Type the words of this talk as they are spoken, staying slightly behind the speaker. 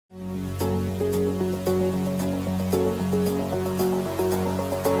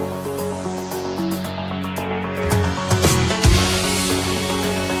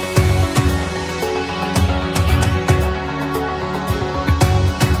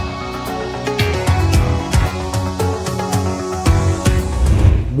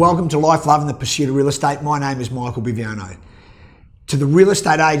Welcome to Life, Love and the Pursuit of Real Estate. My name is Michael Biviano. To the real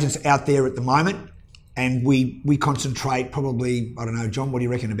estate agents out there at the moment, and we concentrate probably, I don't know, John, what do you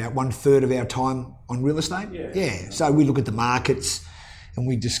reckon, about 1/3 of our time on real estate? Yeah. So we look at the markets and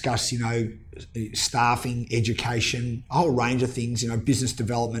we discuss, staffing, education, a whole range of things, business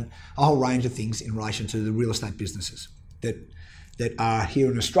development, a whole range of things in relation to the real estate businesses that are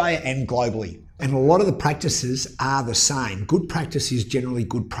here in Australia and globally. And a lot of the practices are the same. Good practice is generally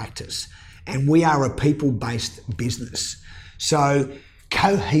good practice. And we are a people-based business. So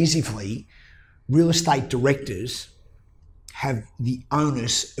cohesively, real estate directors have the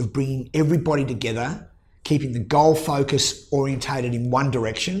onus of bringing everybody together, keeping the goal focus orientated in one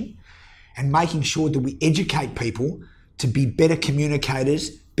direction, and making sure that we educate people to be better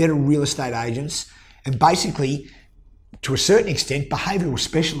communicators, better real estate agents, and basically, to a certain extent, behavioural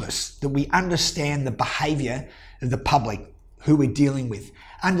specialists, that we understand the behaviour of the public, who we're dealing with,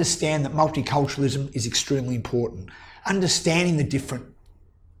 understand that multiculturalism is extremely important, understanding the different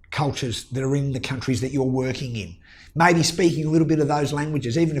cultures that are in the countries that you're working in, maybe speaking a little bit of those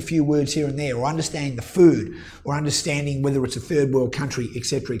languages, even a few words here and there, or understanding the food, or understanding whether it's a third world country,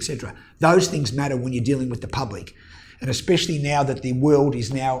 etc., etc. Those things matter when you're dealing with the public, and especially now that the world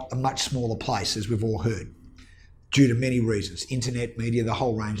is now a much smaller place, as we've all heard, due to many reasons, internet, media, the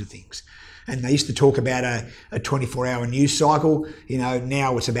whole range of things. And they used to talk about a 24-hour news cycle.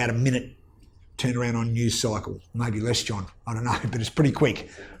 Now it's about a minute turnaround on news cycle. Maybe less, John. I don't know, but it's pretty quick,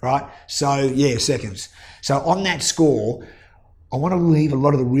 right? So, yeah, seconds. So on that score, I want to leave a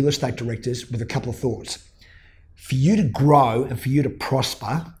lot of the real estate directors with a couple of thoughts. For you to grow and for you to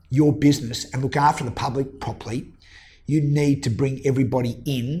prosper your business and look after the public properly, you need to bring everybody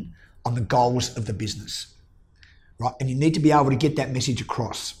in on the goals of the business. Right? And you need to be able to get that message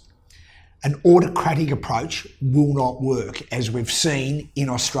across. An autocratic approach will not work, as we've seen in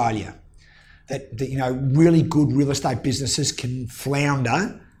Australia. That really good real estate businesses can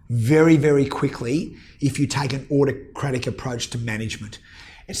flounder very, very quickly if you take an autocratic approach to management.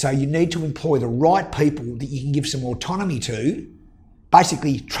 And so you need to employ the right people that you can give some autonomy to,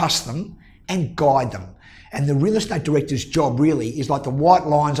 basically trust them and guide them. And the real estate director's job really is like the white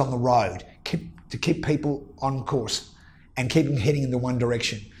lines on the road, to keep people on course and keep them heading in the one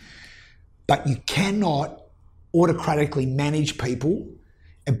direction. But you cannot autocratically manage people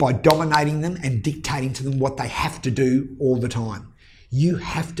by dominating them and dictating to them what they have to do all the time. You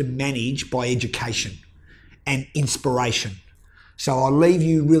have to manage by education and inspiration. So I'll leave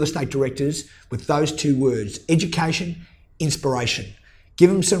you real estate directors with those two words: education, inspiration. Give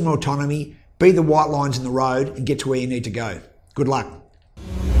them some autonomy, be the white lines in the road and get to where you need to go. Good luck.